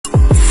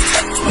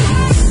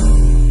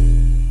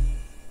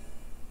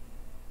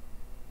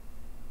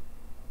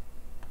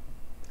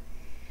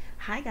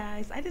Hi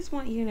guys, I just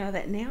want you to know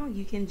that now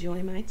you can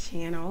join my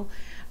channel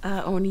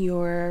on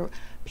your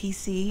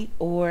PC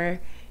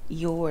or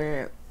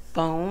your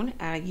phone.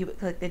 You would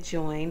click the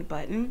join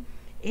button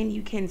and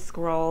you can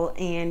scroll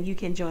and you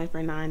can join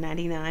for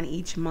 $9.99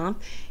 each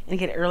month and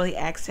get early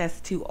access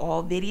to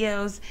all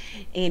videos.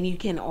 And you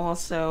can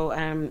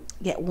also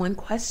get one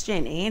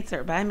question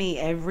answered by me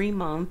every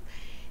month.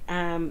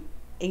 And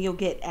you'll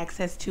get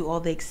access to all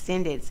the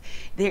extendeds.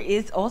 There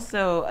is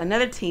also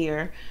another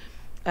tier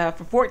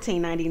for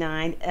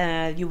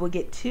 $14.99. You will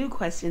get 2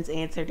 questions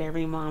answered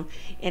every month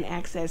and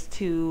access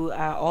to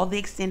all the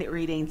extended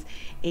readings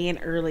and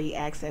early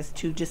access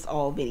to just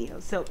all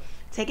videos. So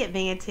take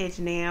advantage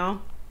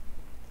now.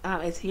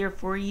 It's here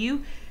for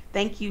you.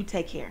 Thank you.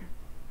 Take care.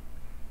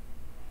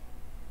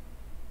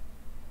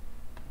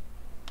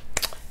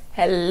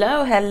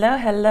 Hello, hello,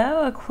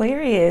 hello,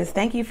 Aquarius.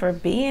 Thank you for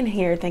being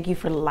here. Thank you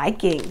for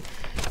liking,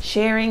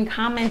 sharing,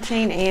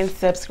 commenting, and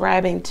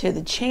subscribing to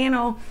the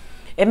channel.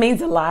 It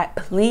means a lot.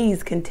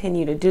 Please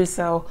continue to do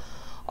so.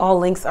 All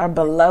links are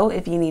below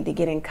if you need to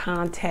get in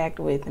contact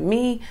with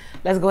me.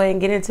 Let's go ahead and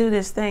get into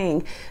this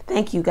thing.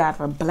 Thank you, God,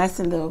 for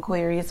blessing the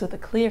Aquarius with a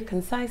clear,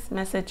 concise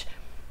message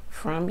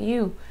from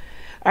you.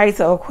 All right,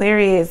 so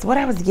Aquarius, what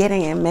I was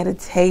getting in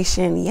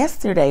meditation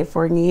yesterday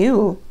for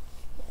you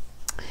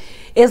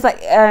is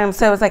like,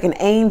 so it's like an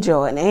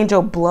angel. An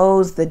angel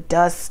blows the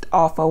dust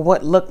off of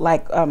what looked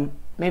like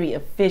maybe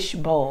a fish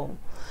bowl.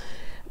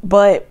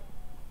 But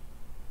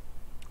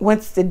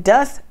once the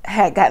dust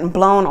had gotten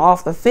blown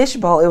off the fish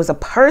bowl, it was a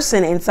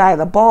person inside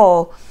the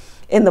bowl,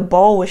 and the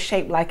bowl was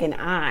shaped like an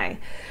eye.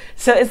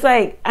 So it's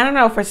like, I don't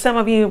know, for some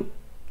of you,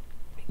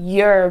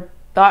 your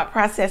thought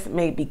process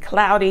may be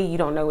cloudy. You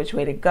don't know which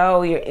way to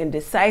go. You're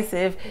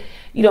indecisive.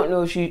 You don't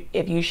know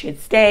if you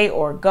should stay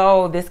or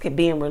go. This could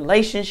be in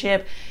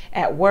relationship,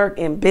 at work,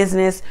 in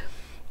business.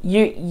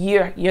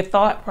 Your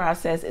thought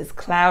process is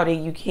cloudy.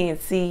 You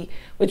can't see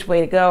which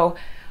way to go.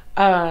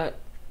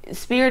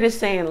 Spirit is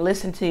saying,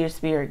 listen to your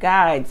spirit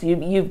guides.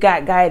 You've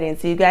got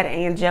guidance. You've got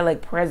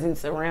angelic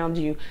presence around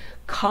you.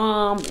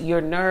 Calm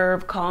your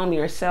nerve, calm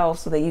yourself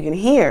so that you can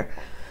hear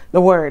the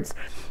words.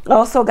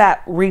 Also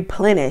got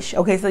replenish.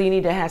 Okay, so you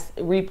need to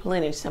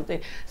replenish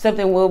something.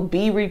 Something will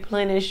be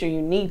replenished, or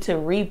you need to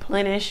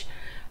replenish.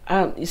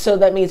 So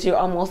that means you're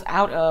almost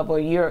out of, or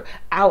you're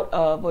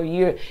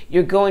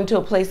going to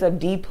a place of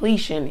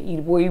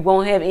depletion where you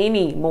won't have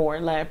any more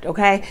left.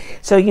 Okay,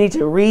 so you need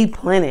to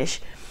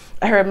replenish.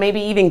 I heard maybe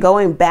even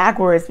going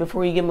backwards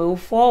before you can move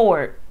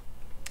forward.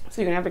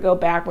 So you're gonna have to go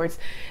backwards.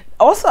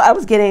 Also, I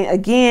was getting,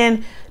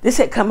 again, this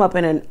had come up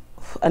in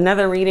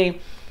another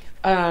reading.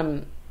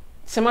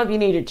 Some of you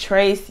need to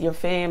trace your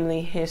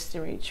family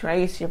history.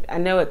 I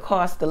know it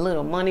costs a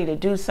little money to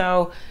do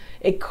so.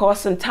 It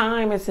costs some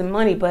time and some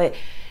money, but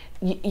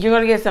you're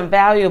gonna get some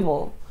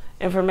valuable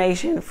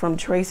information from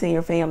tracing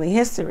your family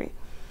history.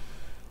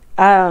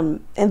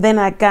 And then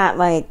I got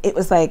like, it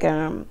was like,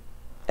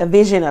 a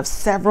vision of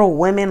several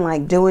women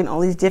like doing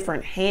all these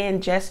different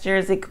hand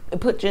gestures. It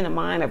put you in the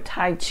mind of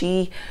Tai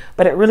Chi,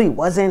 but it really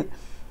wasn't.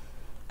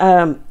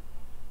 It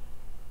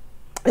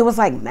was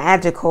like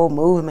magical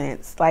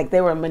movements. Like they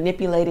were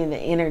manipulating the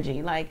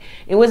energy. Like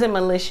it wasn't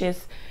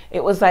malicious.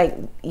 It was like,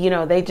 you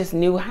know, they just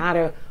knew how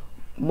to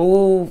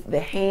move the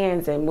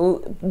hands and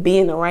be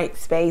in the right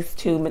space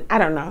to, I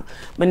don't know,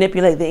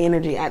 manipulate the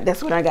energy.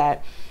 That's what I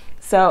got.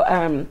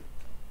 So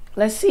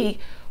let's see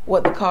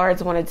what the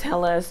cards want to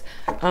tell us.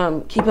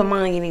 Keep in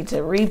mind, you need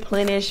to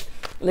replenish.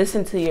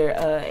 Listen to your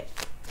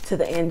to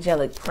the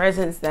angelic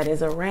presence that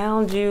is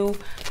around you.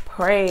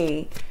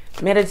 Pray,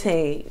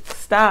 meditate,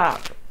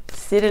 stop,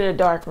 sit in a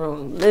dark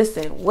room,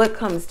 listen. What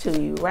comes to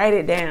you, write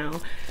it down,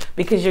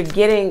 because you're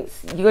going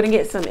to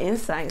get some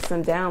insight,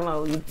 some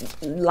download.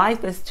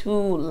 Life is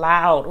too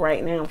loud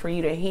right now for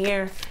you to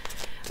hear.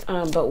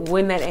 But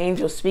when that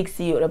angel speaks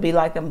to you, it'll be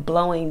like them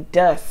blowing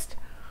dust,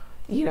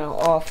 you know,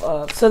 off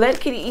of. So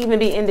that could even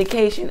be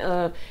indication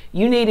of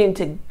you needing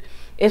to,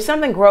 if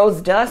something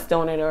grows dust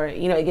on it, or,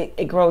 you know,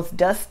 it grows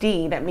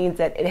dusty, that means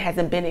that it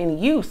hasn't been in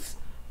use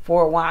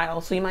for a while.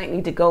 So you might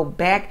need to go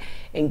back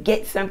and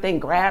get something,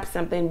 grab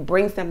something,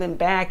 bring something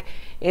back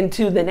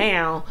into the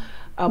now,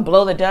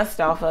 blow the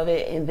dust off of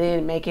it, and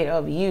then make it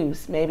of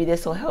use. Maybe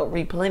this will help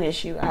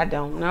replenish you. I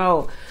don't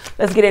know.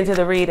 Let's get into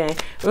the reading.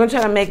 We're going to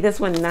try to make this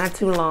one not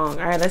too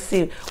long. All right, let's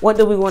see. What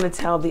do we want to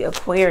tell the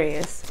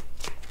Aquarius?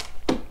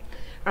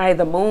 All right,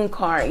 the moon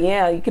card.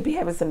 Yeah, you could be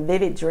having some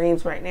vivid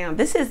dreams right now.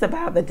 This is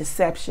about the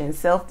deception,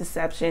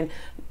 self-deception,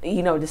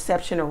 you know,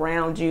 deception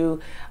around you.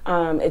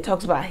 It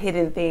talks about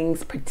hidden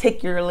things,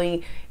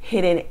 particularly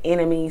hidden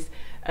enemies.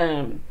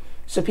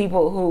 So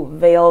people who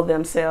veil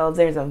themselves,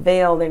 there's a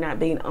veil. They're not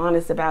being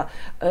honest about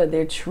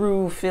their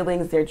true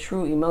feelings, their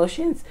true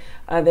emotions,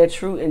 their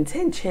true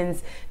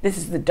intentions. This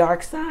is the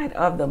dark side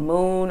of the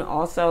moon.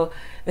 Also,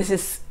 this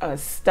is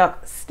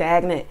stuck,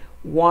 stagnant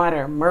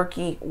water,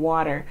 murky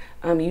water.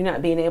 You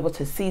not being able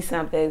to see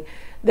something.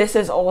 This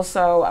is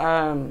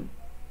also,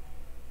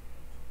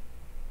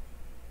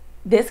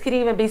 this could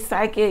even be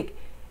psychic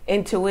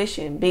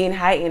intuition being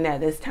heightened at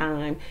this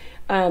time.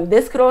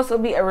 This could also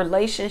be a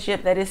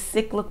relationship that is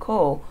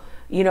cyclical.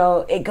 You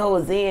know, it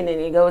goes in and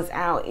it goes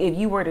out. If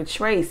you were to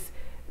trace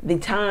the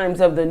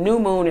times of the new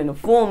moon and the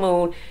full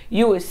moon,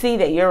 you would see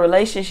that your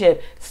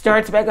relationship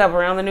starts back up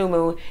around the new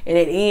moon and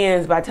it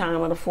ends by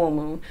time of the full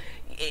moon.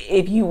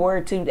 If you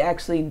were to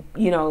actually,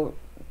 you know,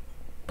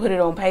 put it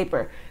on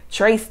paper,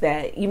 trace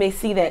that, you may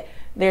see that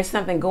there's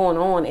something going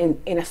on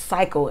in a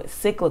cycle. It's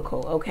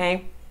cyclical,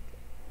 okay?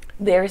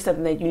 There is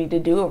something that you need to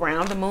do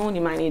around the moon.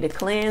 You might need to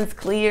cleanse,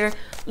 clear,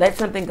 let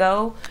something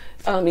go.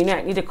 You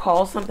might need to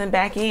call something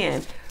back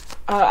in.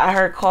 I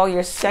heard call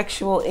your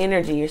sexual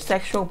energy, your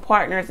sexual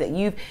partners that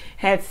you've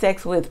had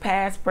sex with,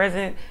 past,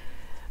 present.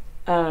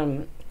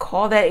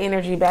 Call that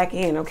energy back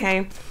in,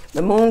 okay?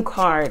 The moon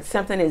card,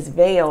 something is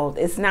veiled.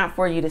 It's not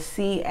for you to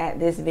see at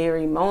this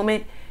very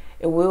moment.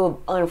 It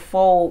will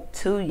unfold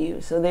to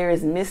you. So there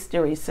is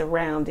mystery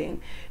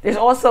surrounding. There's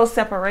also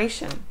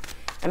separation.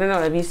 I don't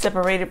know, if you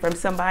separated from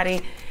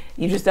somebody,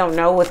 you just don't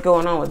know what's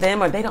going on with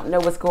them, or they don't know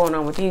what's going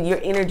on with you.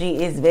 Your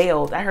energy is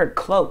veiled. I heard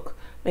cloak.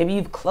 Maybe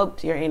you've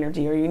cloaked your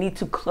energy, or you need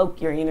to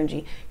cloak your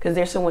energy because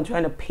there's someone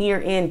trying to peer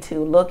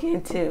into, look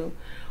into.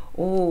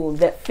 Ooh,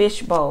 that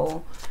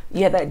fishbowl.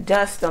 You have that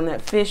dust on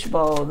that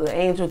fishbowl. The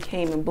angel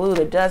came and blew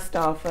the dust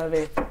off of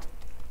it.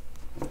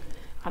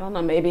 I don't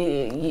know,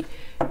 maybe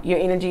your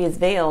energy is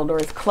veiled or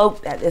is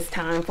cloaked at this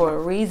time for a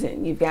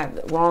reason. You've got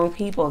the wrong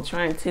people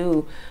trying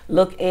to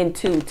look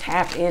into,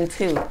 tap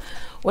into.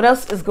 What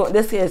else is going?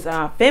 This is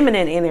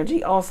feminine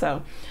energy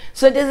also.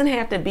 So it doesn't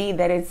have to be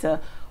that it's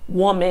a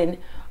woman,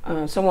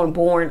 someone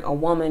born a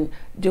woman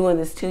doing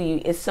this to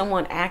you. It's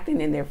someone acting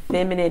in their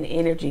feminine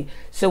energy.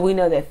 So we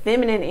know that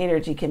feminine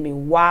energy can be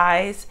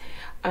wise.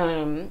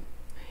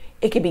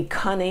 It can be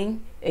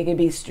cunning. It can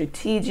be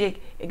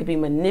strategic. It can be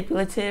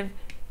manipulative.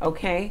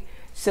 Okay.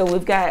 So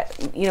we've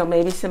got, you know,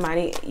 maybe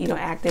somebody, you know,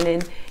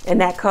 acting in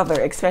that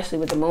color, especially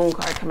with the moon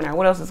card coming out.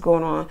 What else is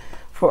going on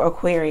for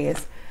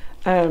Aquarius?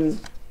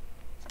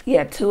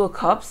 Yeah, Two of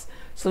Cups.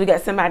 So we got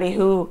somebody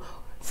who,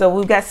 so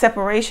we've got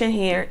separation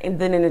here, and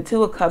then in the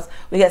Two of Cups,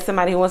 we got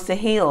somebody who wants to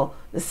heal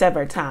the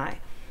severed tie.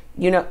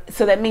 You know,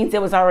 so that means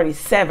it was already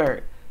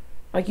severed.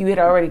 Like you had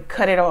already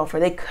cut it off,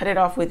 or they cut it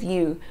off with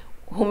you,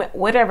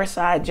 whatever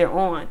side you're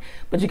on.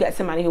 But you got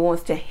somebody who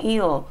wants to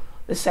heal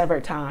the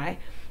severed tie.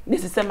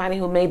 This is somebody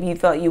who maybe you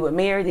thought you would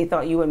marry. They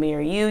thought you would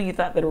marry you. You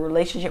thought that a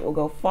relationship would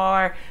go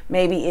far.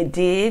 Maybe it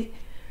did.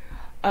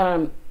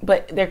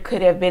 But there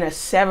could have been a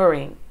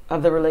severing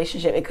of the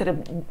relationship. It could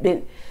have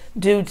been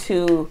due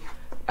to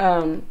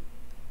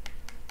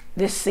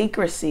this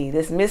secrecy,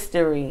 this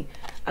mystery,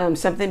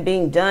 something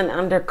being done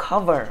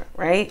undercover,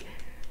 right?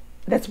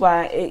 That's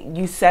why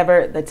you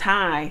severed the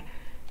tie.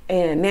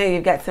 And now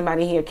you've got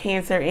somebody here,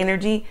 Cancer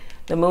energy.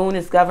 The moon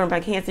is governed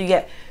by Cancer. You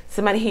got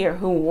somebody here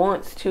who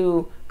wants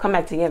to come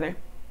back together.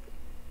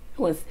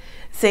 Who is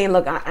saying,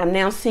 look, I'm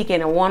now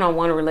seeking a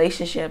one-on-one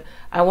relationship.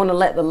 I want to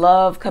let the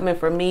love come in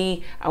for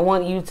me. I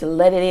want you to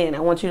let it in. I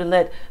want you to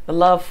let the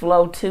love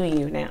flow to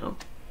you now.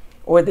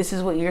 Or this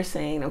is what you're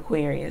saying,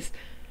 Aquarius.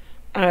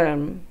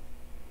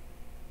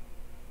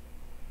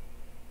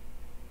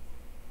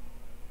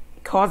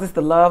 Causes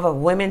the love of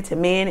women to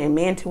men and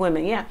men to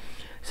women. Yeah.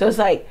 So it's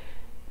like,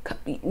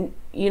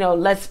 you know,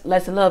 let's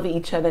love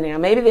each other now.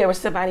 Maybe there was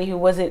somebody who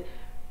wasn't,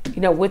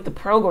 you know, with the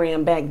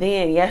program back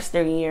then,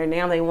 yesteryear.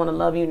 Now they want to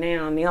love you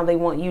now. Now they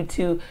want you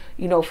to,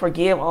 you know,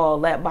 forgive all.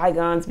 Let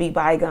bygones be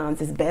bygones.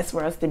 It's best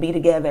for us to be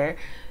together.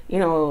 You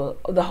know,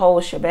 the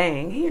whole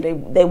shebang. Here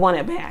they want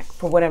it back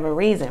for whatever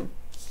reason.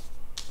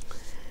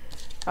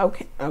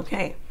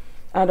 Okay.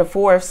 The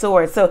Four of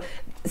Swords. So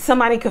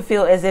somebody could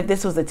feel as if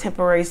this was a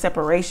temporary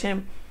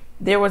separation.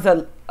 There was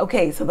so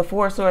the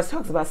Four of Swords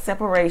talks about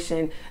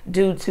separation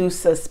due to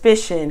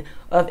suspicion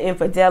of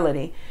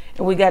infidelity.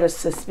 And we got a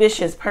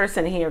suspicious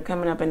person here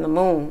coming up in the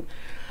moon.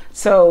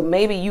 So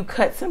maybe you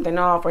cut something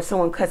off, or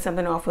someone cut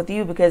something off with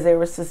you because there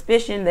was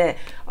suspicion that,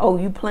 oh,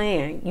 you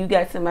playing, you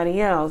got somebody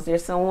else.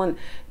 There's someone,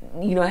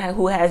 you know,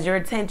 who has your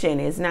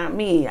attention. It's not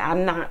me.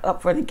 I'm not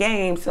up for the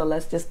game, so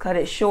let's just cut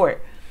it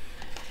short.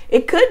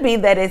 It could be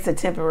that it's a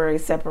temporary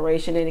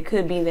separation, and it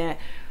could be that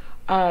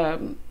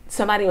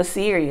somebody was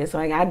serious,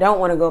 like I don't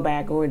want to go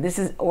back,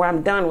 or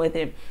I'm done with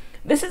it.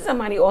 This is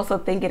somebody also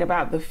thinking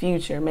about the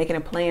future, making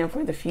a plan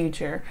for the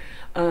future,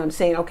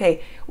 saying,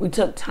 okay, we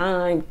took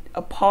time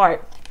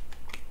apart,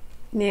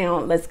 now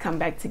let's come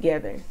back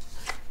together.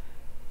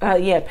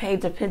 Yeah,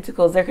 Page of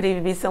Pentacles. There could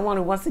even be someone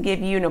who wants to give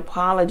you an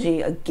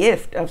apology, a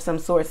gift of some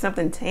sort,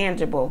 something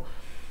tangible.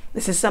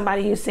 This is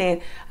somebody who's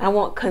saying, I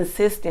want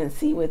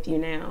consistency with you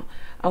now.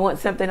 I want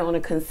something on a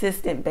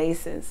consistent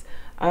basis.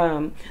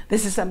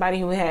 This is somebody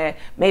who had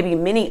maybe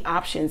many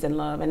options in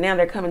love, and now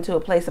they're coming to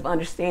a place of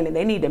understanding.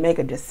 They need to make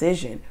a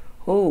decision.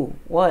 Who,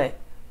 what,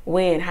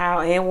 when, how,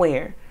 and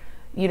where.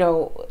 You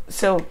know,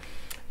 so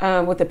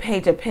with the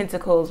Page of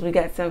Pentacles, we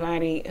got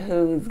somebody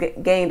who's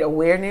gained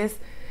awareness.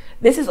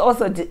 This is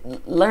also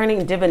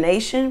learning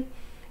divination.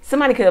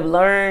 Somebody could have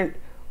learned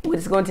what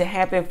is going to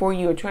happen for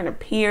you, or trying to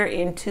peer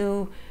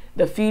into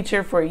the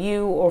future for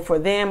you or for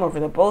them or for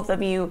the both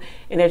of you,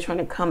 and they're trying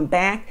to come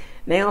back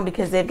now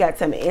because they've got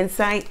some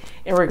insight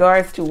in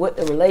regards to what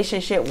the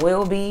relationship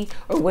will be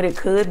or what it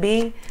could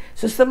be.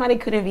 So somebody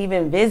could have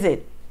even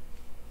visited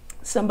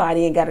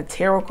somebody and got a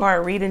tarot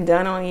card reading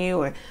done on you,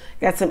 or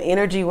got some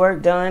energy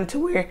work done to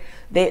where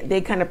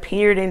they kind of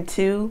peered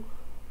into,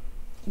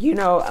 you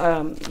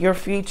know, your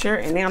future,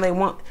 and now they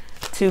want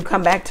to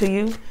come back to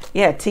you.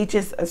 Yeah,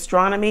 teaches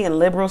astronomy and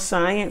liberal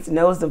science,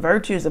 knows the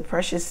virtues of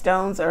precious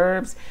stones,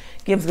 herbs,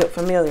 gives good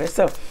familiar.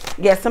 So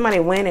yeah, somebody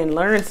went and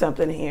learned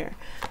something here.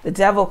 The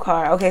Devil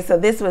card. Okay, so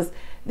this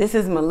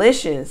is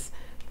malicious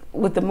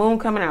with the Moon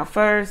coming out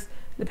first,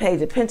 the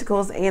Page of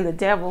Pentacles, and the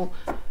Devil.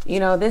 You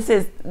know,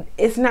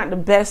 it's not the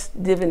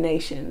best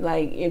divination.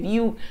 Like if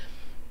you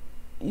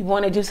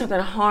want to do something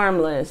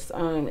harmless,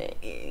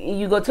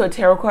 you go to a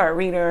tarot card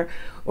reader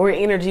or an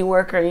energy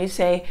worker and you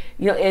say,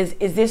 you know, is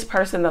this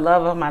person the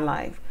love of my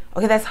life?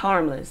 Okay, that's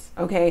harmless.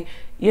 Okay,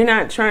 you're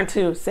not trying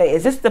to say,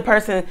 is this the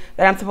person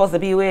that I'm supposed to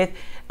be with?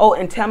 Oh,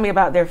 and tell me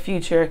about their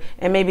future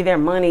and maybe their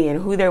money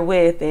and who they're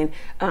with and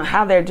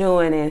how they're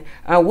doing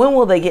and when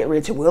will they get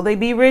rich? Will they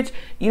be rich?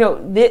 You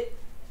know,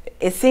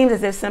 it seems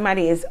as if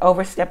somebody is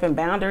overstepping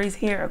boundaries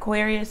here,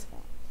 Aquarius.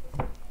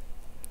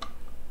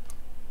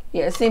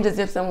 Yeah, it seems as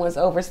if someone's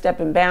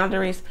overstepping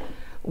boundaries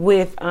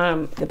with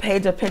the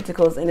Page of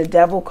Pentacles and the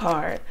Devil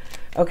card.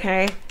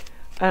 Okay.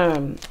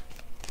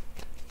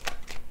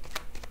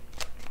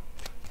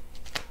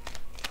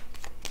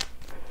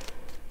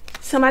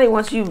 Somebody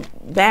wants you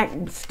back,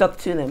 stuck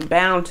to them,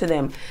 bound to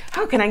them.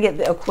 How can I get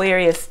the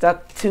Aquarius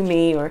stuck to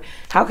me? Or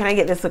how can I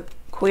get this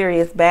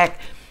Aquarius back?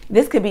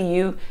 This could be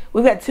you.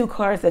 We've got two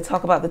cards that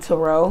talk about the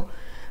Tarot.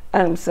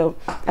 So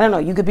I don't know,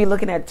 you could be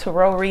looking at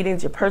tarot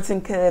readings. Your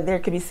person there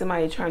could be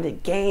somebody trying to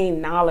gain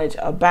knowledge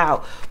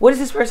about. What is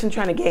this person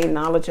trying to gain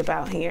knowledge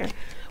about here?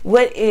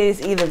 What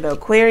is either the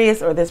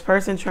Aquarius or this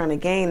person trying to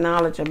gain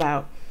knowledge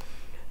about?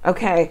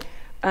 Okay,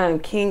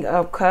 King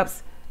of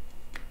Cups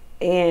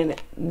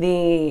and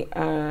the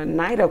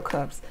Knight of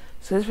Cups.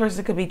 So this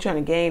person could be trying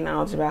to gain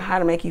knowledge about how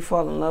to make you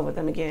fall in love with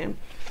them again.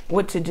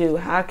 What to do,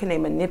 how can they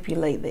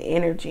manipulate the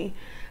energy?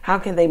 How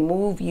can they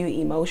move you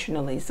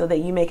emotionally so that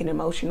you make an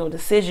emotional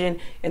decision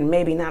and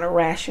maybe not a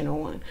rational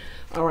one?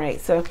 All right,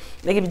 so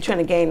they could be trying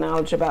to gain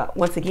knowledge about,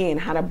 once again,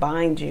 how to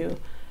bind you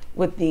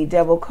with the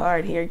Devil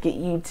card here, get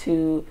you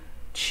to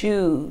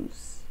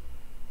choose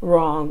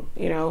wrong,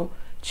 you know,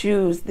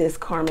 choose this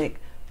karmic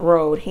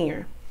road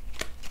here.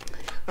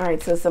 All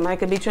right, so somebody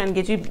could be trying to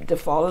get you to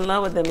fall in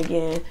love with them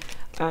again.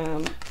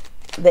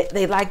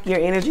 They like your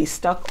energy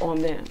stuck on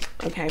them,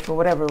 okay, for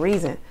whatever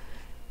reason.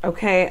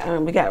 Okay,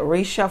 we got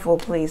reshuffle,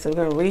 please. So we're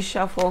going to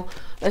reshuffle.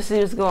 Let's see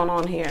what's going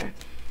on here.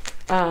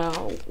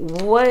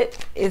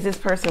 What is this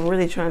person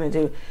really trying to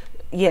do?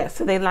 Yeah,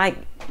 so they like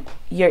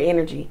your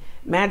energy.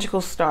 Magical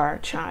star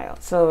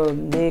child. So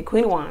the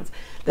Queen of Wands.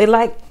 They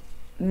like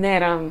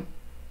that,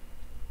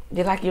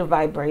 they like your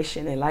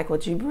vibration. They like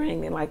what you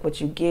bring. They like what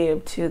you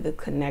give to the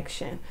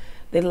connection.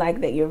 They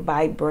like that you're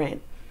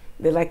vibrant.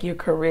 They like your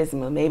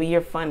charisma. Maybe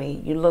you're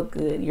funny. You look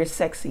good. You're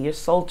sexy. You're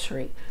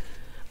sultry.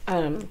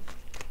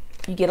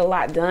 You get a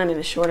lot done in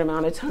a short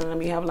amount of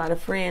time. You have a lot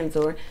of friends,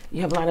 or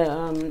you have a lot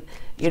of,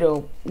 you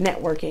know,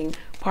 networking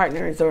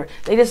partners, or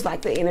they just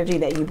like the energy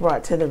that you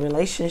brought to the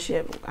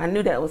relationship. I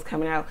knew that was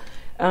coming out.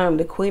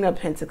 The Queen of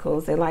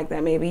Pentacles, they like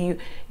that. Maybe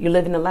you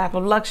live in the lap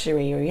of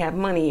luxury, or you have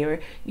money, or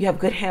you have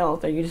good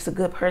health, or you're just a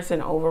good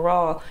person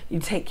overall. You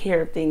take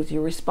care of things.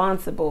 You're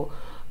responsible.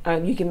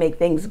 You can make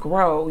things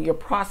grow. You're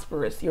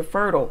prosperous. You're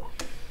fertile.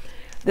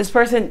 This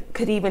person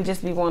could even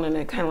just be wanting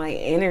to kind of like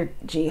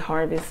energy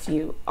harvest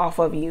you off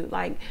of you,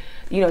 like,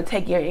 you know,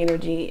 take your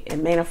energy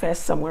and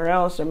manifest somewhere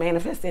else, or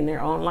manifest in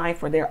their own life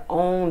for their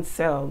own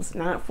selves,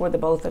 not for the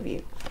both of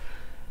you.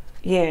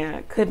 Yeah,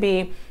 it could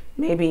be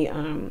maybe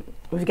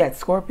we've got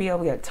Scorpio,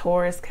 we got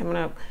Taurus coming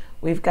up,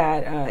 we've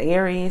got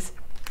Aries,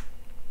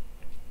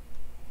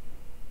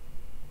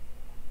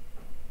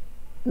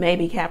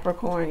 maybe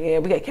Capricorn. Yeah,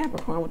 we got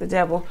Capricorn with the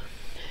Devil.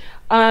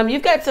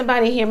 You've got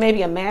somebody here,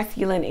 maybe a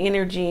masculine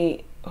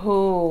energy,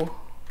 who,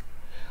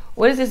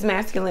 what is this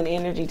masculine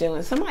energy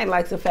doing? Somebody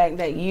likes the fact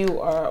that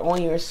you are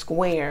on your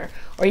square,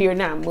 or you're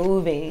not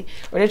moving,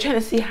 or they're trying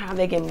to see how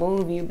they can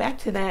move you. Back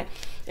to that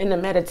in the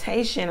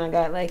meditation, I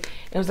got like,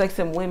 it was like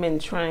some women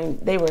trying,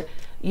 they were,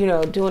 you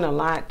know, doing a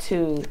lot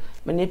to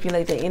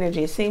manipulate the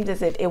energy. It seemed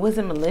as if it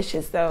wasn't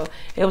malicious though.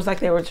 It was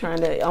like they were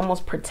trying to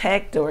almost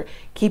protect or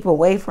keep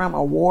away from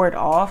or ward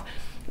off.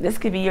 This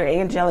could be your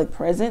angelic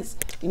presence.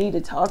 You need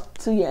to talk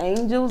to your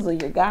angels or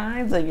your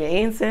guides or your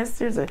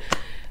ancestors. Or,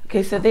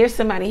 okay, so there's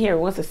somebody here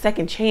who wants a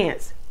second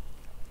chance.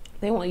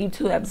 They want you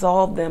to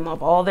absolve them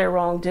of all their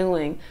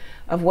wrongdoing,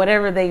 of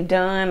whatever they've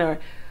done or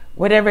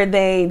whatever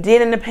they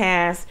did in the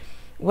past,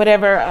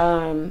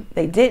 whatever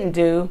they didn't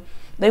do.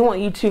 They want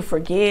you to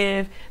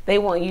forgive. They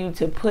want you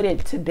to put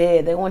it to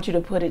bed. They want you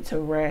to put it to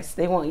rest.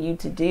 They want you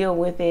to deal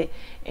with it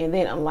and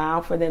then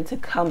allow for them to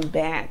come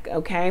back,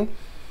 okay?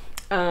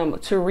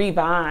 To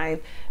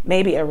revive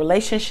maybe a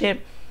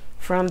relationship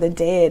from the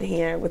dead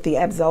here with the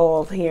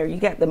absolve here. You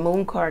got the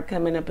moon card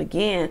coming up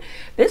again.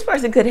 This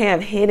person could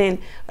have hidden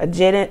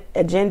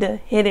agenda,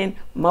 hidden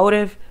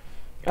motive.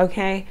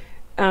 Okay.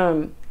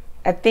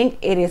 I think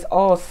it is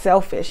all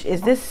selfish.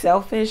 Is this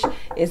selfish?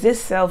 Is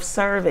this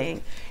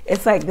self-serving?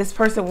 It's like this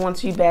person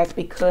wants you back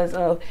because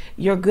of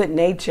your good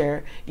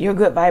nature, your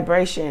good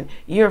vibration,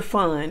 you're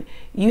fun,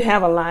 you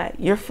have a lot,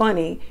 you're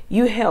funny,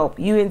 you help,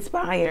 you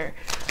inspire.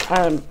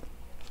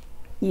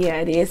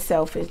 Yeah, it is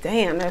selfish.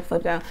 Damn, that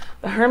flipped out.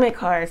 The Hermit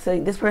card. So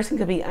this person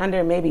could be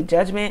under maybe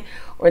judgment,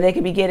 or they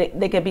could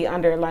be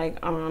under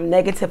like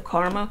negative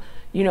karma,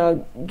 you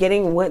know,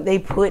 getting what they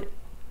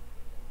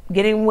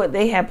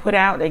have put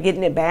out, they're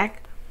getting it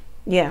back.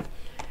 Yeah.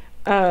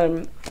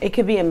 It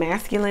could be a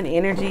masculine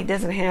energy. It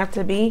doesn't have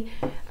to be.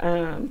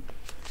 The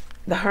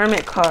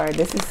Hermit card.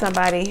 This is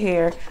somebody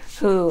here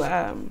who,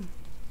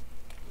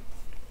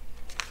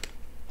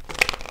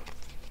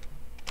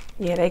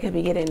 yeah, they could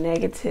be getting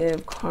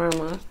negative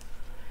karma.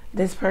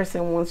 This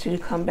person wants you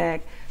to come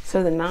back.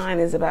 So the 9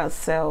 is about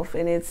self,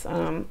 and it's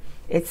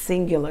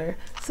singular.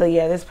 So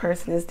yeah, this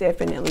person is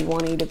definitely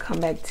wanting you to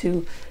come back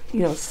to, you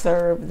know,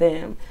 serve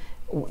them.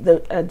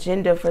 The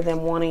agenda for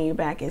them wanting you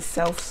back is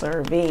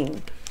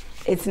self-serving.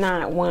 It's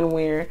not one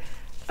where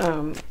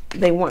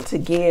they want to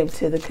give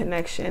to the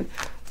connection,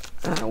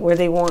 where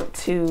they want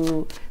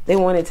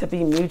it to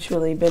be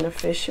mutually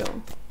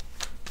beneficial.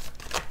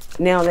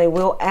 Now they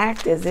will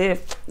act as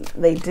if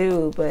they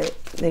do, but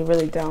they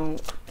really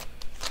don't.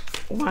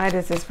 Why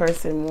does this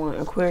person want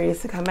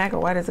Aquarius to come back? Or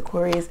why does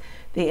Aquarius,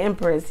 the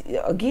Empress,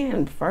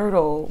 again,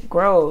 fertile,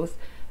 grows,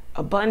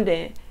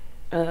 abundant,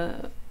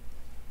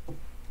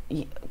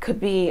 could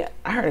be,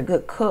 I heard a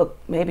good cook,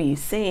 maybe you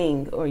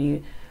sing, or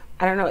you,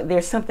 I don't know,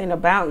 there's something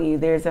about you.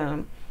 There's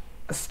a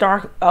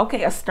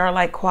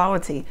star-like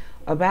quality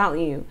about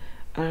you.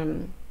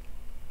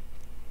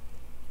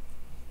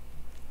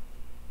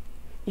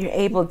 You're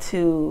able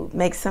to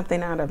make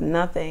something out of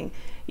nothing.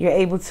 You're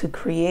able to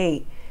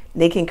create.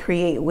 They can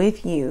create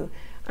with you.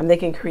 They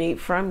can create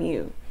from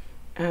you.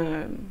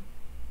 You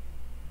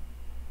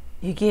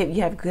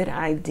have good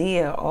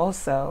idea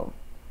also.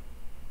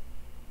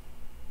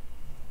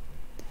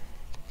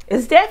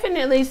 It's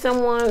definitely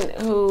someone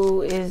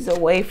who is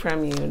away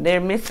from you.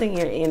 They're missing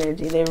your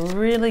energy. They're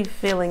really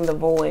feeling the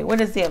void. What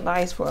is the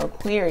advice for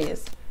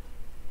Aquarius?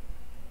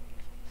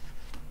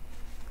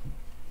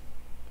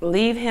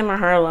 Leave him or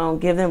her alone.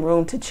 Give them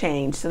room to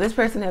change. So this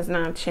person has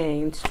not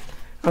changed.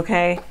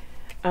 Okay.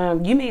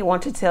 You may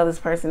want to tell this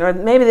person, or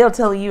maybe they'll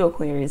tell you,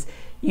 Aquarius,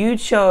 you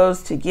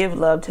chose to give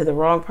love to the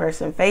wrong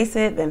person. Face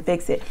it, then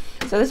fix it.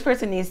 So this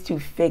person needs to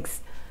fix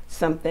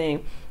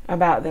something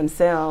about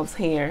themselves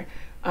here.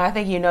 I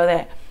think you know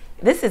that.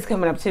 This is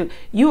coming up too.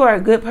 You are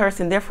a good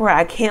person, therefore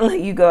I can't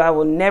let you go. I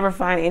will never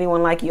find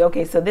anyone like you.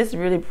 Okay, so this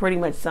really pretty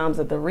much sums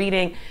up the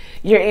reading.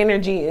 Your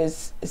energy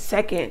is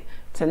second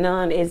to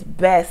none. It's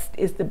best.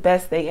 It's the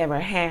best they ever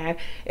had.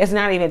 It's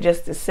not even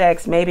just the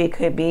sex. Maybe it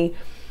could be,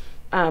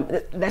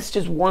 that's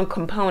just one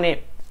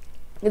component.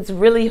 It's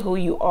really who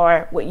you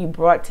are, what you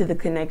brought to the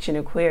connection,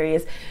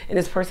 Aquarius. And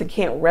this person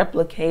can't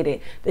replicate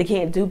it. They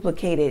can't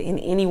duplicate it in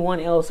anyone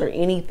else or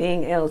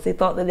anything else. They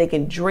thought that they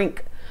can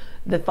drink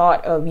the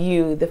thought of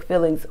you, the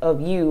feelings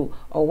of you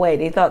away.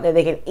 They thought that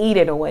they can eat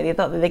it away. They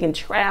thought that they can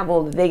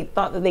travel. They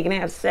thought that they can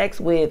have sex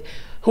with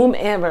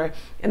whomever,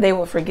 and they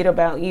will forget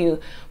about you.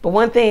 But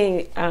one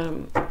thing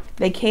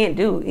they can't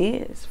do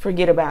is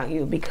forget about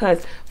you,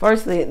 because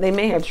firstly, they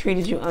may have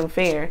treated you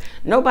unfair.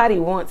 Nobody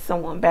wants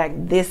someone back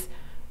this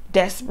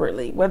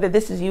desperately, whether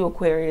this is you,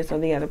 Aquarius, or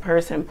the other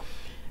person.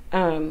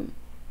 No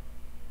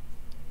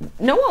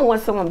one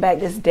wants someone back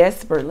this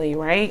desperately,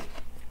 right?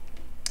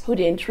 Who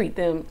didn't treat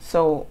them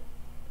so,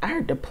 I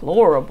heard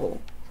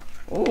deplorable.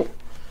 Ooh.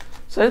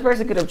 So this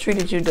person could have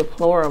treated you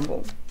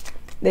deplorable.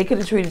 They could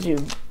have treated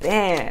you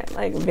bad,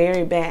 like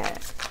very bad,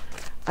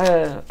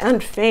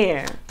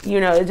 unfair.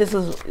 You know, it just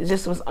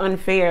was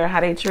unfair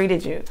how they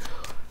treated you.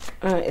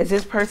 Is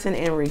this person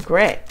in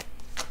regret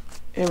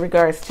in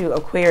regards to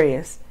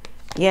Aquarius?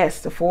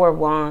 Yes, the 4 of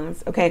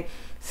Wands. Okay,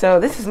 so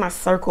this is my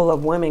Circle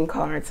of Women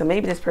card. So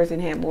maybe this person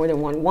had more than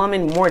one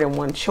woman, more than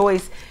one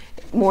choice,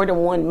 more than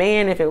one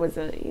man. If it was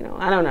a, you know,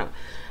 I don't know.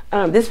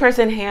 This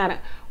person had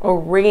a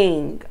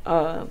ring,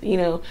 you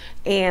know,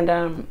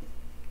 and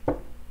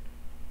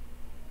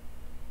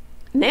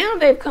now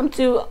they've come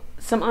to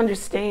some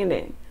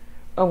understanding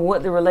of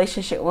what the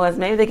relationship was.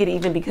 Maybe they could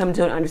even become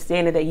to an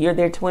understanding that you're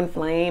their twin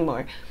flame,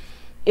 or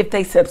if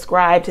they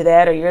subscribe to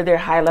that, or you're their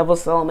high level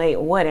soulmate,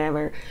 or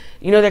whatever.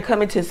 You know, they're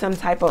coming to some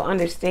type of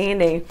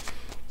understanding,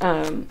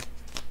 and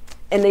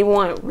they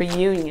want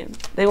reunion.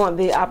 They want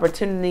the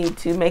opportunity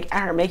to make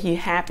you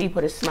happy,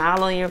 put a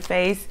smile on your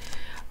face,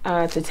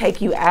 to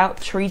take you out,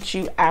 treat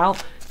you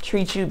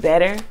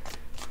better.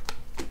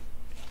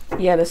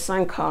 Yeah, the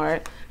Sun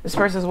card. This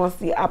person wants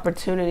the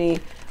opportunity.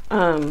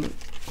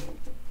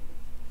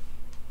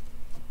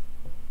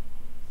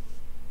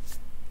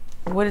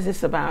 What is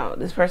this about?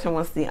 This person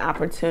wants the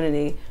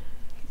opportunity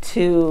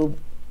to,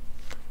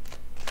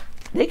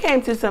 they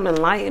came to some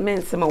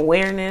enlightenment, some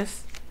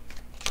awareness.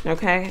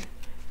 Okay.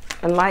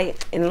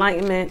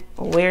 enlightenment,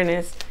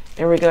 awareness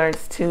in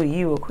regards to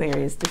you,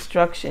 Aquarius.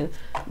 Destruction,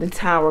 the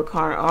Tower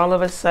card. All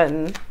of a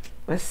sudden,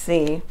 let's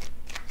see.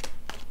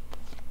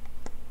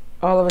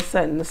 All of a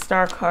sudden, the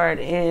Star card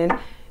and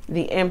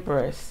the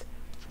Empress.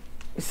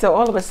 So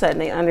all of a sudden,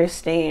 they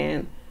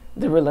understand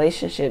the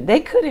relationship.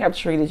 They could have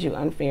treated you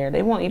unfair.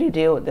 They want you to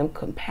deal with them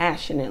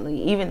compassionately,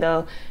 even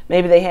though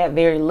maybe they had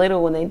very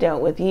little when they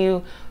dealt with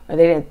you, or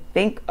they didn't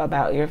think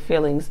about your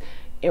feelings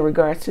in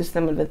regards to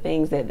some of the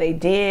things that they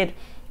did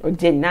or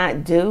did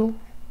not do.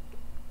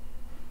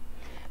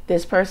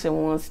 This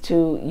person wants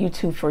you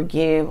to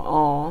forgive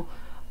all.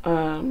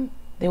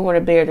 They want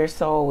to bare their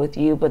soul with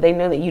you, but they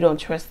know that you don't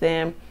trust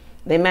them.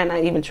 They might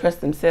not even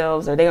trust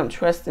themselves, or they don't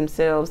trust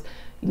themselves,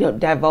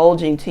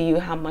 divulging to you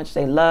how much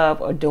they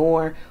love,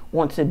 adore,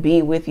 want to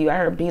be with you,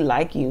 or be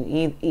like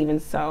you, even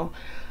so.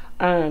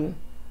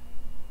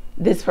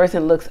 This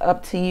person looks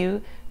up to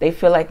you. They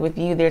feel like with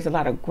you, there's a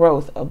lot of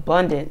growth,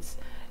 abundance,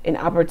 an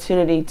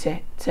opportunity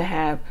to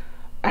have,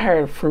 I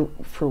heard,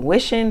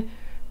 fruition,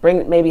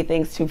 bring maybe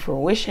things to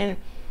fruition,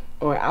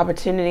 or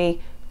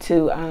opportunity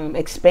to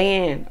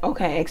expand.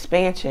 Okay,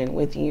 expansion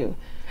with you.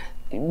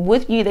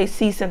 With you, they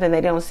see something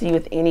they don't see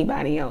with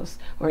anybody else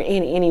or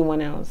in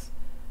anyone else.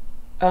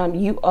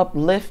 You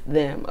uplift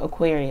them,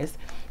 Aquarius.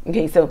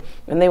 Okay, so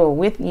when they were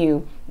with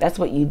you, that's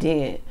what you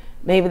did.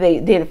 Maybe they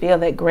didn't feel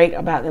that great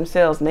about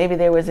themselves. Maybe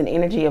there was an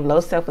energy of low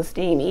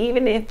self-esteem.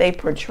 Even if they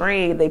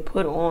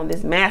put on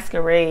this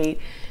masquerade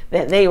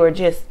that they were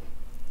just,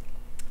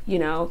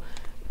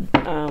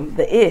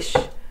 the ish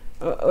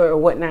or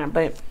whatnot.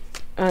 But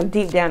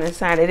deep down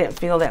inside, they didn't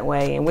feel that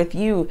way. And with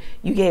you,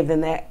 you gave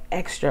them that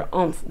extra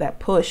oomph, that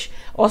push.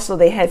 Also,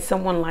 they had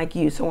someone like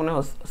you, someone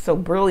else so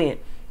brilliant,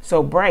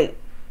 so bright,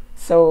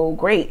 so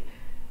great,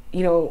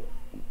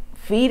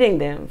 feeding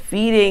them,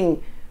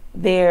 feeding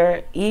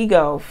their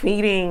ego,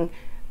 feeding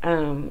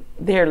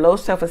their low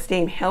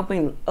self-esteem,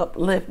 helping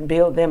uplift,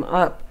 build them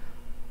up.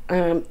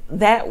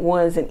 That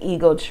was an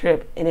ego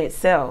trip in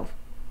itself.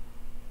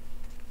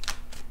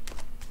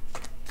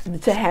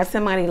 To have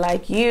somebody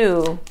like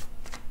you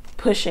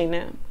pushing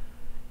them.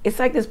 It's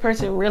like this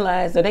person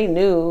realized, or they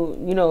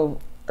knew,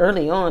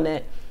 early on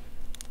that,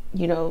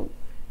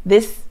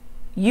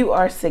 you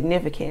are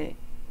significant.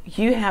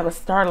 You have a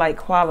starlight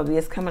quality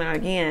that's coming out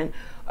again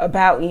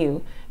about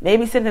you.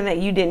 Maybe something that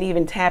you didn't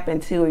even tap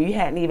into, or you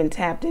hadn't even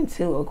tapped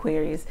into,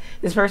 Aquarius.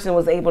 This person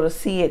was able to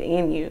see it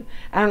in you.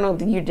 I don't know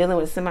if you're dealing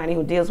with somebody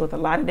who deals with a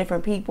lot of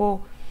different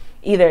people,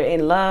 either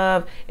in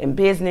love, in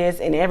business,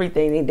 and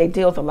everything. They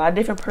deal with a lot of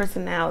different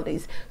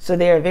personalities. So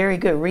they're a very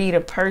good read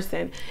of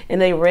person.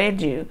 And they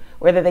read you,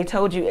 whether they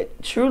told you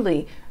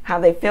truly how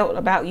they felt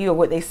about you or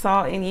what they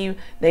saw in you,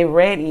 they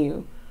read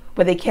you,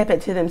 but they kept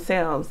it to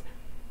themselves.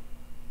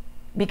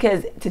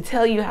 Because to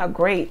tell you how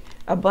great,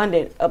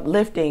 abundant,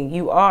 uplifting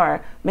you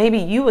are, maybe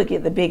you would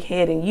get the big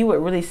head and you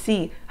would really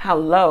see how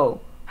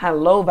low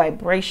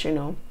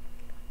vibrational,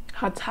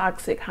 how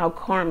toxic, how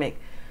karmic,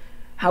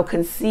 how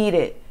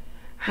conceited,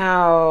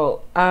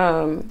 how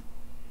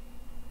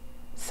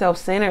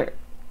self-centered,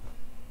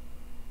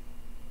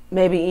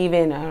 maybe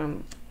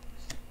even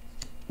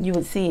you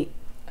would see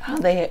how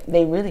they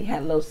really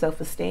had low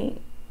self-esteem,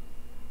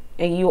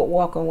 and you would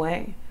walk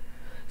away.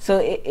 So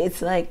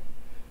it's like,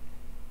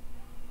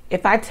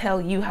 if I tell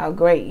you how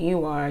great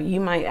you are, you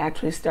might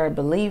actually start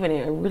believing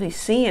it and really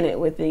seeing it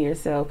within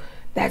yourself.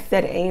 That's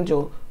that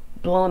angel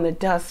blowing the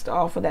dust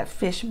off of that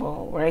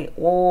fishbowl, right?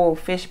 Oh,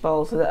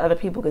 fishbowl, so that other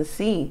people can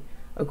see,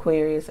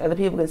 Aquarius. Other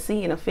people can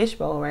see in a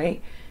fishbowl, right?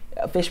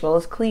 A fishbowl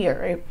is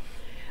clear, right?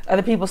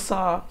 Other people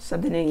saw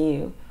something in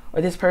you,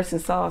 or this person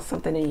saw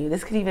something in you.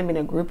 This could even be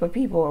a group of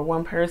people or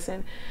one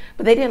person,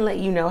 but they didn't let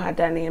you know how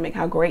dynamic,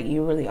 how great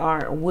you really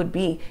are or would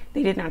be.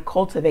 They did not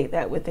cultivate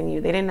that within you.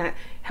 They did not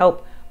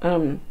help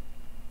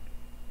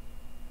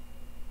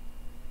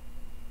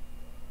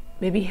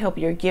maybe help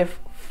your gift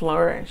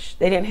flourish.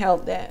 They didn't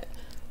help that.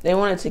 They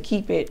wanted to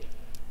keep it,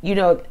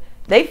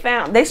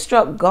 they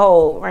struck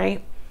gold,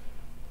 right?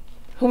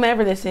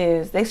 Whomever this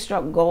is, they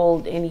struck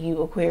gold in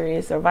you,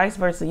 Aquarius, or vice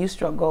versa. You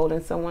struck gold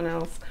in someone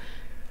else.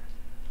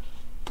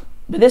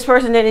 But this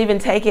person didn't even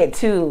take it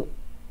to,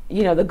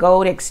 the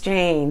gold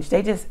exchange.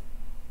 They just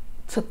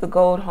took the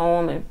gold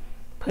home and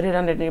put it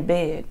under their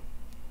bed.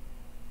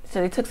 So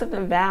they took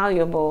something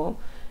valuable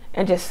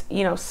and just,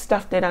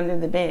 stuffed it under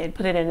the bed,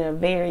 put it in a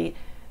very,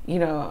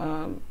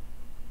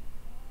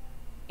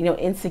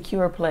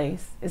 insecure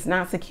place. It's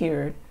not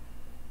secured.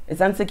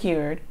 It's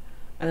unsecured.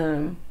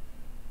 They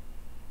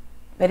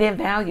didn't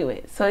value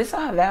it. So they saw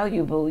how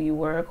valuable you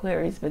were,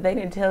 Aquarius, but they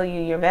didn't tell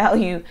you your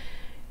value,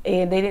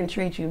 and they didn't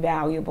treat you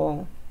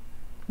valuable.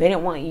 They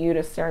didn't want you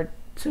to start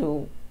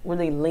to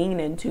really lean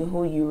into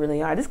who you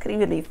really are. This could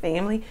even be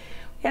family.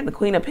 We have the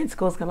Queen of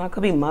Pentacles come out.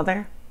 Could be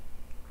mother.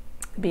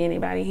 Could be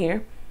anybody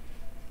here.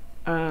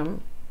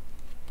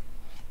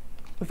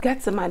 We've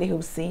got somebody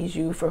who sees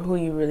you for who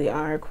you really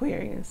are,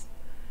 Aquarius.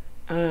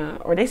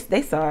 Or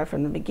they saw it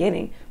from the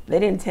beginning. They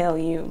didn't tell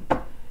you.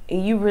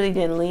 And you really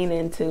didn't lean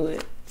into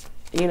it.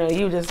 You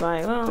just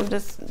like, well, I'm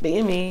just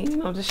being me,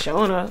 just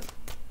showing up.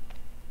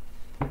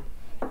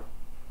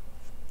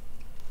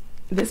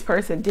 this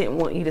person didn't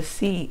want you to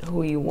see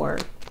who you were,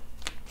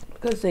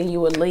 because then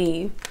you would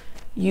leave.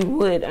 You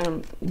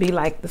would be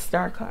like the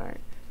Star card.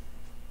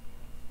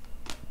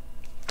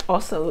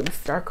 Also, the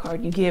Star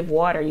card, you give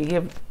water, you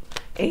give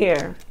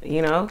air,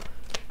 you know.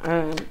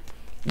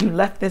 You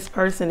left this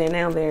person and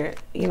now they're,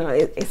 you know,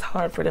 it's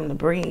hard for them to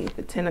breathe.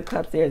 The Ten of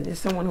Cups, there's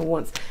someone who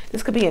wants,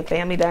 this could be a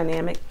family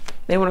dynamic.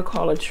 They want to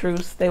call a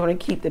truce. They want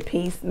to keep the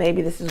peace.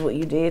 Maybe this is what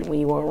you did when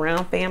you were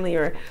around family,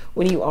 or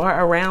when you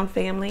are around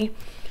family.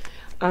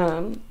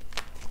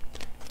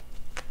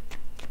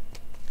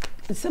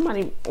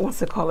 Somebody wants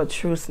to call a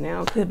truce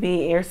now. It could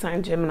be air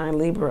sign, Gemini,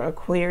 Libra,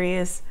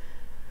 Aquarius.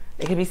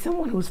 It could be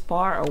someone who's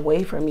far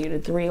away from you, the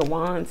Three of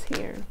Wands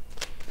here.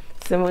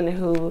 Someone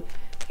who,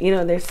 you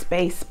know, there's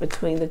space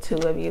between the two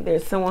of you.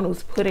 There's someone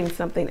who's putting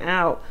something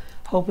out,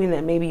 hoping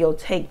that maybe you'll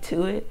take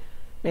to it.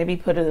 Maybe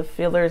putting the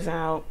fillers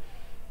out,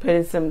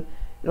 putting some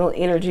little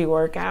energy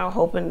work out,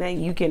 hoping that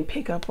you can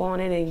pick up on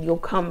it and you'll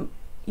come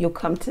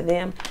to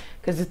them.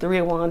 Because the Three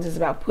of Wands is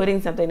about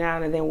putting something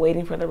out and then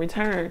waiting for the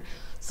return.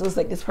 So it's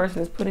like this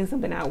person is putting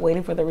something out,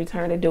 waiting for the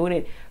return. They're doing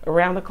it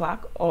around the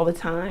clock all the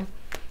time.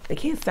 They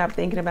can't stop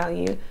thinking about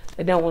you.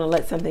 They don't want to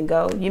let something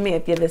go. You may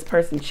have given this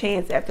person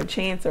chance after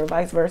chance, or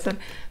vice versa.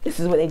 This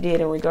is what they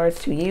did in regards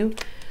to you.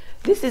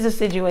 This is a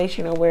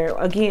situation where,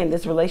 again,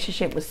 this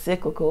relationship was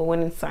cyclical,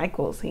 went in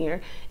cycles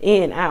here.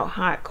 In, out,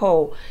 hot,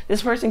 cold.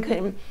 This person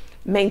couldn't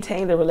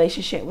maintain the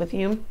relationship with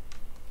you.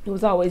 It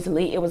was always a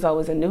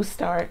new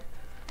start.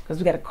 Because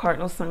we got a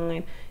cardinal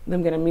sign, then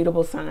we got a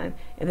mutable sign,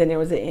 and then there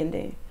was an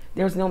ending.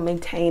 There was no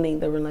maintaining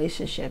the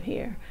relationship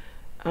here.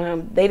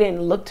 They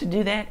didn't look to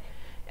do that.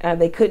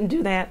 They couldn't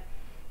do that.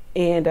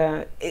 And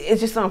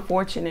it's just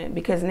unfortunate,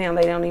 because now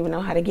they don't even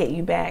know how to get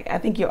you back. I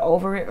think you're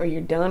over it, or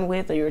you're done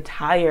with, or you're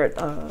tired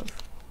of.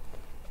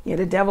 Yeah,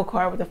 the Devil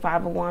card with the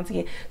Five of Wands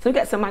again. So we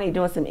got somebody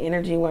doing some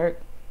energy work,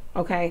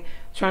 okay,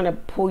 trying to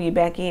pull you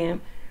back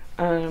in.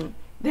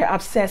 They're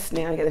obsessed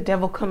now. You got the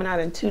Devil coming out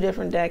in two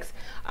different decks,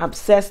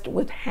 obsessed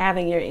with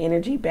having your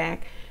energy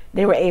back.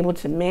 They were able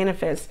to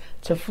manifest,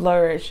 to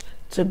flourish,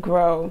 to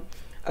grow.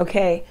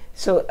 Okay,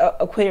 so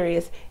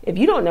Aquarius, if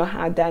you don't know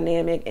how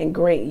dynamic and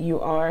great you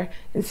are,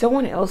 and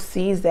someone else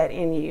sees that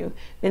in you,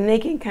 then they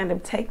can kind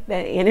of take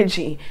that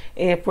energy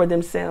and for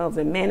themselves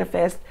and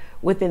manifest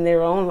within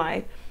their own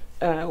life,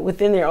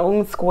 within their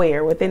own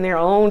square, within their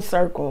own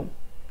circle,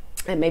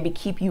 and maybe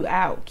keep you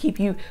out, keep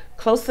you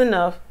close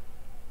enough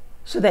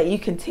so that you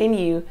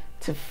continue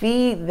to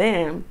feed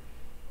them,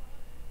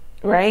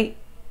 right?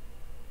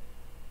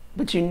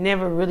 But you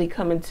never really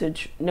come into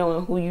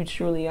knowing who you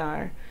truly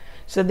are.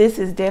 So this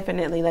is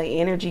definitely like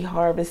energy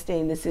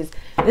harvesting. This is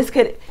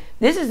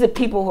the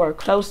people who are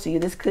close to you.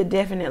 This could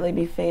definitely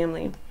be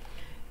family.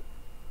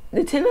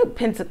 The Ten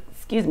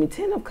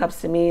of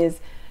Cups to me is,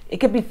 it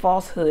could be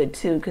falsehood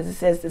too, because it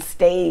says the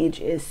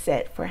stage is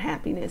set for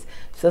happiness.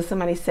 So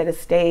somebody set a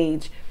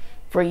stage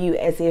for you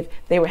as if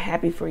they were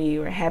happy for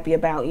you, or happy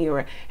about you,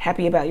 or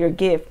happy about your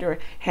gift, or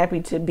happy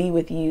to be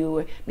with you.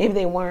 Or maybe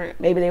they weren't.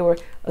 Maybe they were,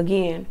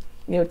 again,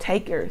 you know,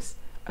 takers,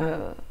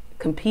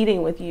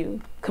 competing with you,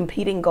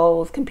 competing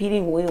goals,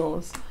 competing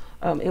wills.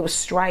 It was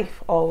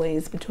strife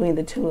always between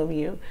the two of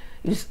you.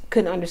 You just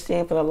couldn't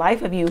understand for the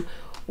life of you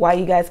why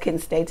you guys couldn't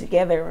stay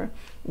together, or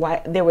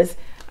why there was,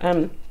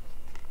 it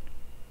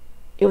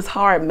was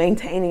hard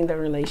maintaining the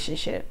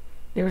relationship.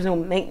 There was no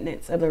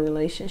maintenance of the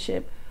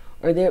relationship,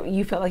 or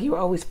you felt like you were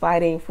always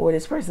fighting for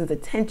this person's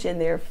attention,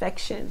 their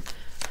affection,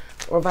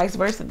 or vice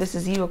versa. This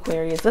is you,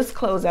 Aquarius. Let's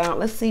close out.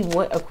 Let's see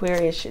what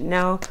Aquarius should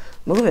know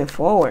moving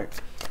forward.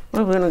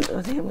 What are we gonna do?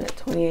 Oh, damn, we got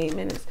 28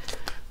 minutes.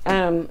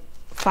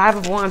 Five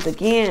of Wands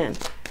again.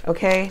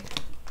 Okay.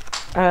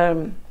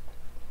 Let's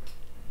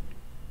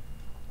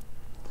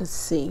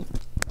see.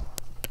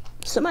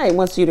 Somebody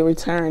wants you to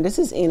return. This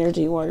is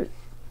energy work.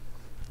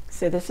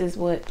 So this is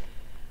what,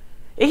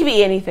 it could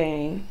be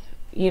anything,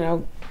 you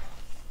know,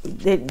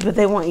 but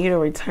they want you to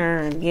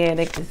return. Yeah,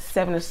 the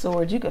Seven of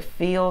Swords. You could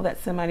feel that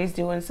somebody's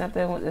doing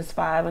something with this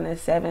 5 and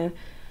this 7.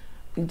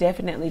 You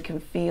definitely can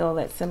feel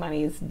that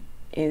somebody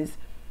is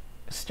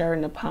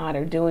stirring the pot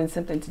or doing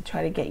something to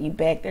try to get you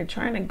back. They're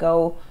trying to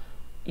go,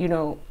 you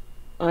know,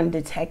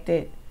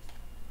 undetected.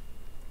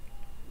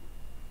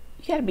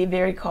 You got to be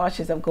very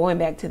cautious of going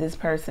back to this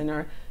person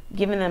or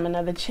giving them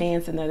another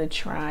chance, another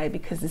try,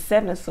 because the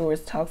Seven of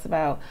Swords talks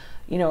about,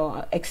 you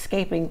know,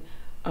 escaping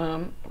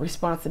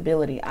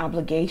responsibility,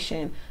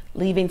 obligation,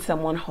 leaving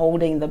someone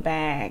holding the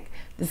bag,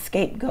 the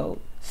scapegoat,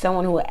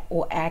 someone who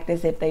will act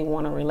as if they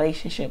want a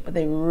relationship, but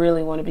they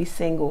really want to be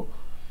single.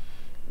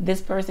 This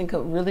person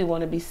could really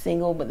want to be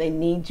single, but they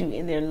need you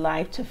in their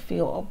life to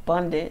feel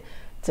abundant,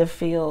 to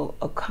feel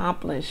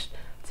accomplished,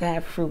 to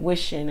have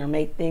fruition, or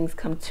make things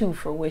come to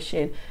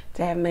fruition,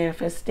 to have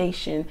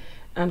manifestation.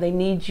 They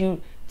need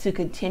you to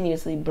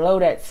continuously blow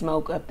that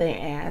smoke up their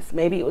ass.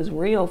 Maybe it was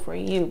real for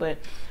you, but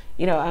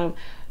you know,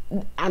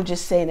 I'm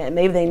just saying that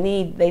maybe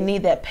they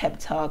need that pep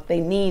talk.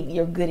 They need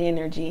your good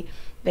energy.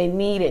 They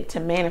need it to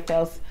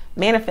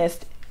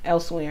manifest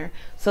elsewhere.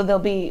 So they'll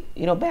be,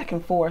 you know, back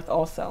and forth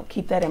also.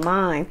 Keep that in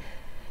mind.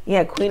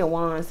 Yeah, Queen of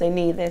Wands, they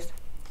need this.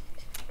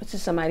 which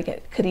is somebody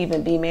that could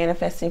even be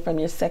manifesting from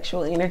your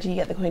sexual energy. You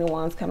got the Queen of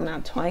Wands coming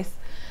out twice.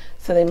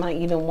 So they might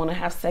even want to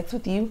have sex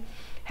with you.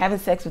 Having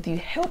sex with you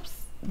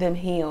helps them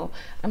heal.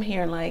 I'm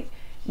hearing like,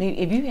 maybe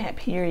if you had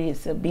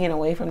periods of being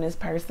away from this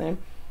person,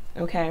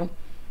 okay,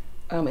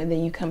 and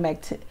then you come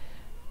back to,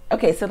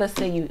 okay, so let's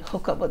say you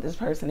hook up with this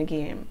person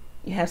again.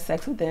 You have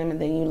sex with them and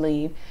then you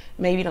leave.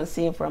 Maybe you don't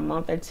see them for a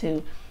month or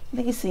two.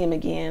 Then you see them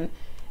again.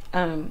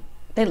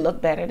 They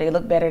look better. They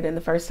look better than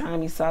the first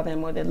time you saw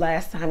them or the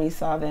last time you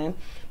saw them.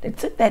 They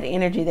took that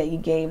energy that you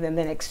gave them,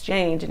 that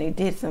exchange, and they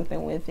did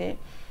something with it.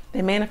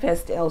 They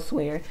manifest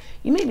elsewhere.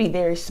 You may be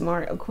very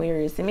smart,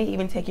 Aquarius. They may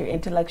even take your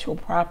intellectual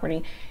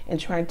property and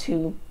try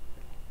to,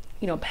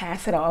 you know,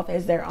 pass it off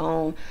as their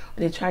own. Or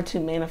they try to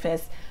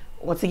manifest,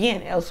 once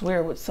again,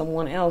 elsewhere with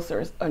someone else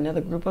or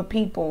another group of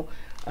people.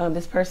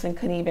 This person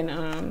could even,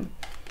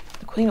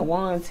 the Queen of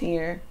Wands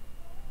here,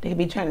 they could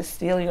be trying to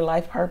steal your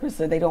life purpose,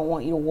 or they don't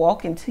want you to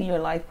walk into your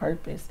life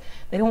purpose.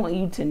 They don't want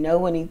you to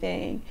know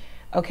anything,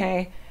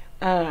 okay?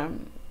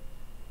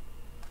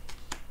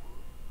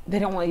 They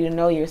don't want you to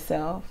know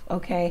yourself,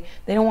 okay?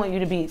 They don't want you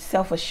to be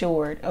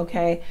self-assured,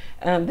 okay?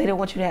 They don't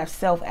want you to have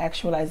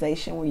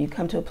self-actualization, where you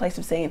come to a place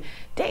of saying,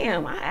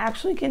 damn, I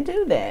actually can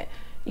do that.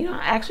 You know,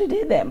 I actually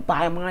did that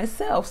by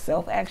myself,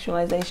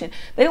 self-actualization.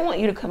 They don't want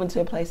you to come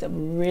into a place of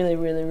really,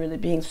 really, really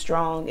being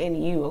strong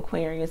in you,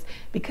 Aquarius,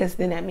 because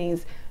then that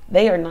means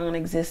they are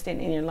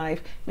non-existent in your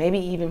life, maybe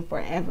even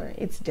forever.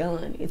 It's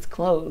done. It's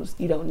closed.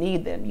 You don't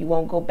need them. You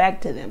won't go back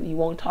to them. You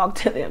won't talk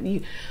to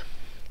them.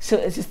 So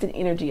it's just an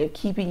energy of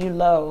keeping you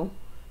low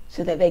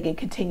so that they can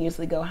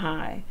continuously go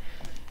high.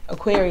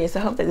 Aquarius, I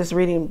hope that this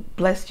reading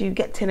blessed you.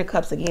 Get 10 of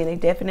Cups again. They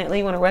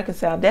definitely want to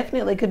reconcile.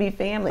 Definitely could be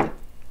family.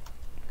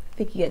 I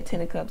think you get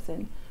 10 of Cups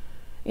in.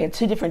 Yeah,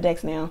 2 different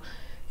decks now.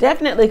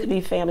 Definitely could be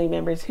family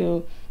members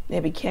who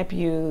maybe kept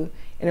you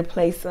in a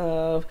place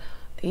of,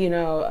 you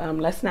know,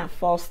 let's not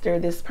foster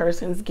this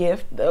person's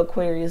gift, the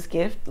Aquarius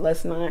gift.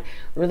 Let's not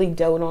really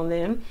dote on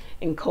them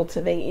and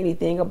cultivate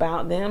anything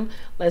about them.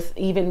 Let's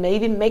even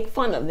maybe make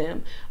fun of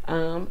them.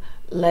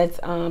 Let's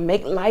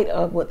make light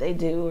of what they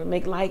do, or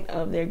make light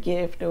of their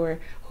gift, or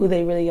who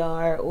they really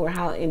are, or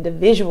how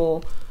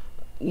individual,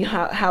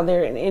 how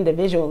they're an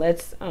individual.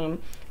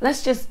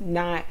 Let's just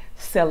not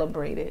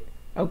celebrate it,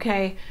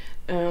 okay?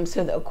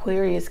 So the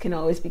Aquarius can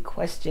always be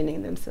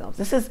questioning themselves.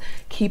 This is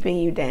keeping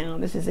you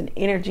down. This is an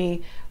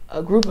energy,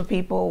 a group of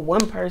people,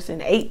 1 person,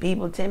 8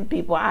 people, 10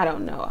 people, I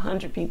don't know,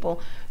 100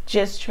 people,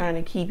 just trying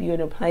to keep you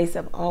in a place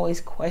of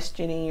always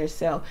questioning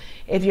yourself.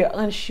 If you're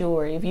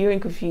unsure, if you're in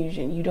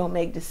confusion, you don't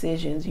make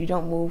decisions, you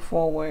don't move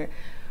forward.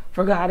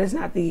 For God is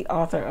not the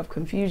author of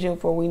confusion,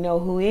 for we know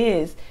who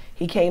is.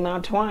 He came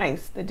out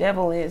twice. The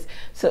devil is.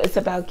 So it's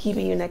about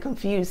keeping you in that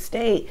confused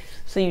state,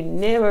 so you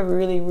never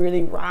really,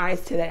 really rise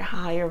to that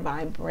higher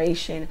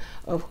vibration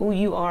of who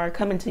you are,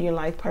 come into your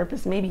life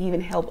purpose, maybe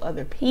even help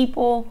other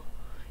people,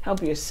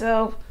 help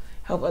yourself,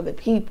 help other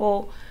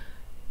people.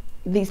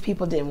 These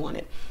people didn't want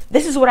it.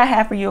 This is what I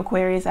have for you,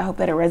 Aquarius. I hope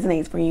that it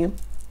resonates for you.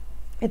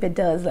 If it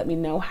does, let me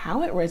know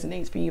how it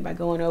resonates for you by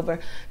going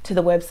over to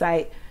the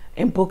website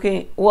and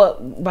booking, well,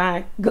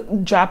 by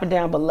dropping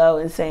down below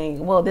and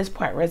saying, well, this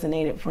part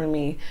resonated for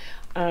me.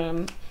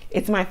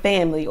 It's my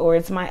family, or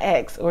it's my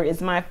ex, or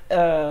it's my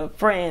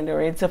friend, or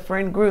it's a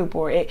friend group,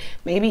 or it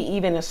maybe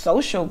even a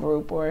social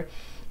group, or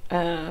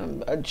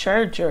a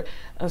church, or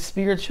a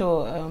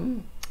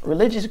spiritual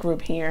religious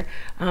group here.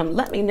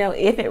 Let me know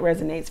if it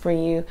resonates for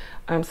you,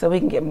 so we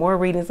can get more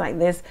readings like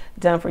this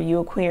done for you,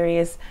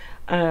 Aquarius.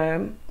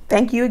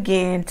 Thank you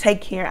again.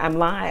 Take care. I'm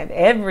live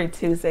every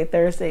Tuesday,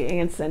 Thursday,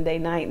 and Sunday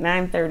night,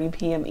 9:30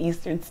 p.m.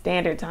 Eastern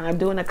Standard Time,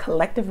 doing a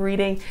collective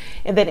reading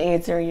and then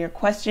answering your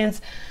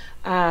questions.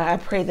 I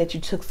pray that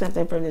you took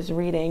something from this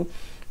reading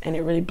and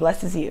it really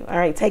blesses you. All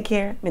right, take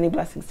care. Many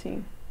blessings to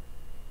you.